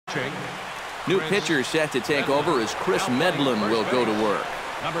New pitcher set to take over as Chris Medlin will go to work.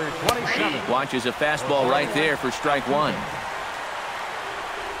 Number 27. Watches a fastball right there for strike one.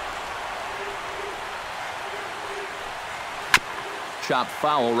 Chopped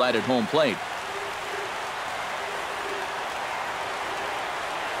foul right at home plate.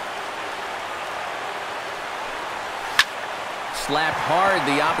 Slapped hard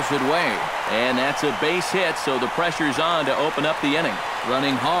the opposite way. And that's a base hit, so the pressure's on to open up the inning.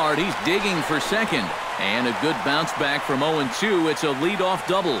 Running hard, he's digging for second. And a good bounce back from 0-2. It's a leadoff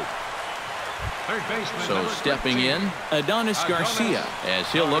double. So stepping in, Adonis Garcia, as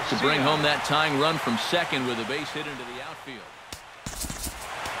he'll look to bring home that tying run from second with a base hit into the outfield.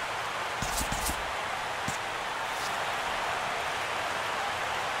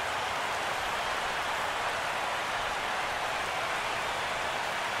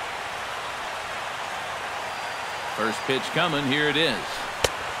 First pitch coming, here it is.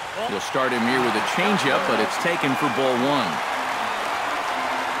 He'll start him here with a changeup, but it's taken for ball one.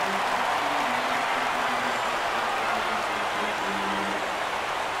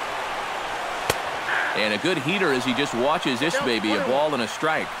 And a good heater as he just watches this baby, a ball and a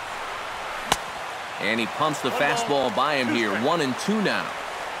strike. And he pumps the fastball by him here, 1-2 now.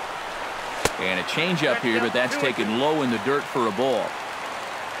 And a changeup here, but that's taken low in the dirt for a ball.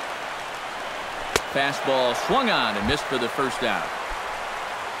 Fastball swung on and missed for the first out.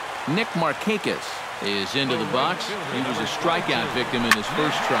 Nick Markakis is into the box. He was a strikeout victim in his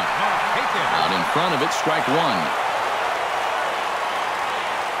first try. Out in front of it, strike one.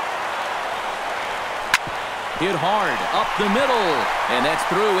 Hit hard, up the middle, and that's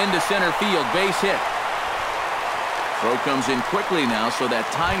through into center field, base hit. Throw comes in quickly now, so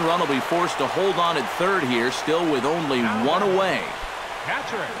that tying run will be forced to hold on at third here, still with only one away.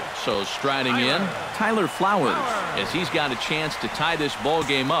 So striding in, Tyler Flowers, as he's got a chance to tie this ball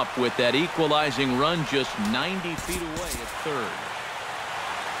game up with that equalizing run just 90 feet away at third.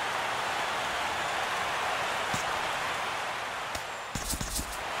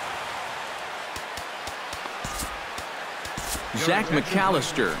 Zach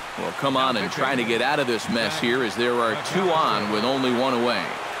McAllister will come on and try to get out of this mess here as there are two on with only one away.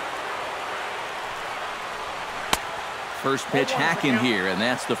 First pitch hacking here, and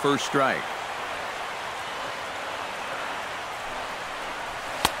that's the first strike.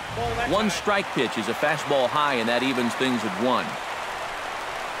 One strike pitch is a fastball high, and that evens things at one.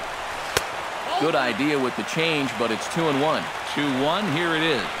 Good idea with the change, but it's 2-1. 2-1, here it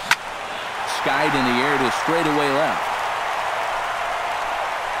is. Skied in the air to straightaway left.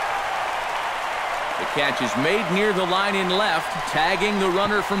 The catch is made near the line in left, tagging the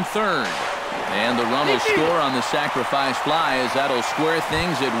runner from third. And the run will score on the sacrifice fly as that'll square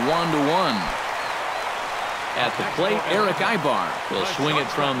things at 1-1. At the plate, Eric Ibar will swing it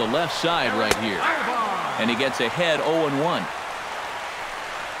from the left side right here. And he gets ahead 0-1.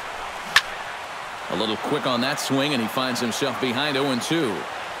 A little quick on that swing, and he finds himself behind 0-2.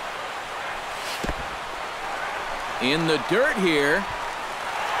 In the dirt here.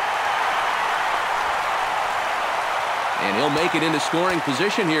 And he'll make it into scoring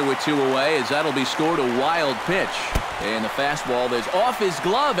position here with two away, as that'll be scored a wild pitch. And the fastball is off his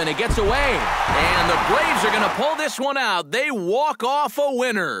glove, and it gets away. And the Braves are going to pull this one out. They walk off a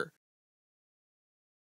winner.